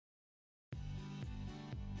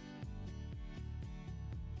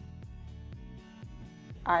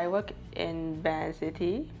I work in Ban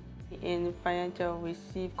City in financial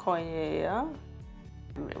receive coin area.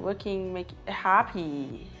 Working make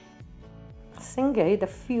happy. Thinking the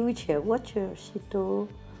future, what should she do?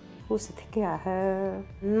 Who's take care of her?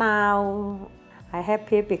 Now I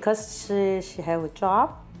happy because she have a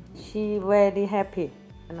job. She very happy.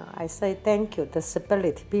 I say thank you the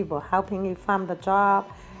stability people helping me find the job,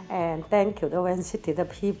 and thank you the Van City the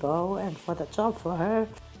people and for the job for her.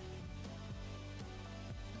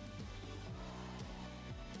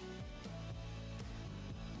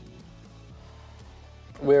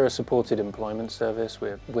 We're a supported employment service.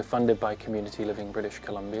 We're funded by Community Living British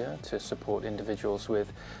Columbia to support individuals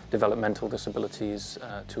with developmental disabilities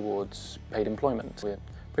towards paid employment. We're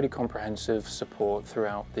pretty comprehensive support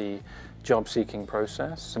throughout the job seeking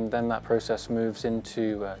process, and then that process moves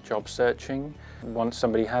into job searching. Once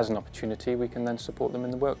somebody has an opportunity, we can then support them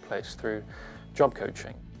in the workplace through job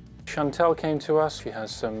coaching. Chantal came to us. She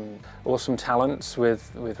has some awesome talents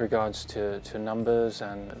with regards to numbers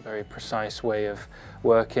and a very precise way of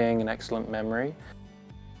working and excellent memory.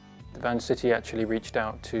 Van City actually reached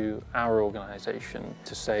out to our organisation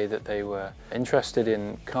to say that they were interested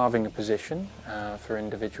in carving a position for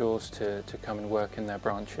individuals to come and work in their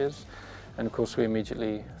branches. And of course we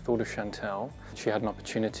immediately thought of Chantal. She had an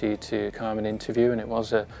opportunity to come and interview, and it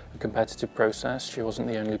was a competitive process. She wasn't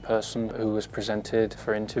the only person who was presented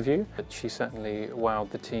for interview, but she certainly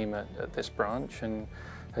wowed the team at this branch and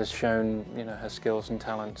has shown her skills and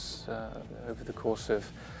talents over the course of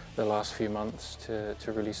the last few months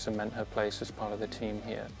to really cement her place as part of the team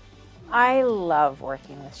here. I love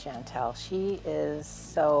working with Chantal. She is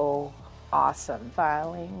so awesome.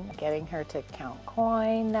 Filing, getting her to count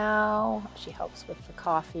coin now. She helps with the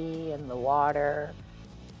coffee and the water.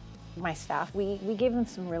 My staff, we gave them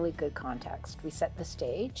some really good context. We set the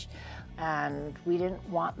stage, and we didn't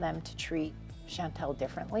want them to treat Chantal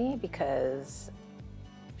differently because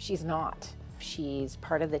she's not. She's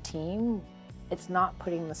part of the team. It's not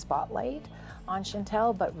putting the spotlight on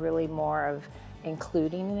Chantal, but really more of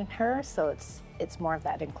including in her. So it's more of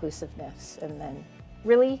that inclusiveness, and then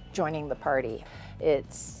really joining the party.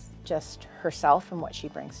 It's just herself and what she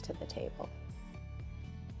brings to the table.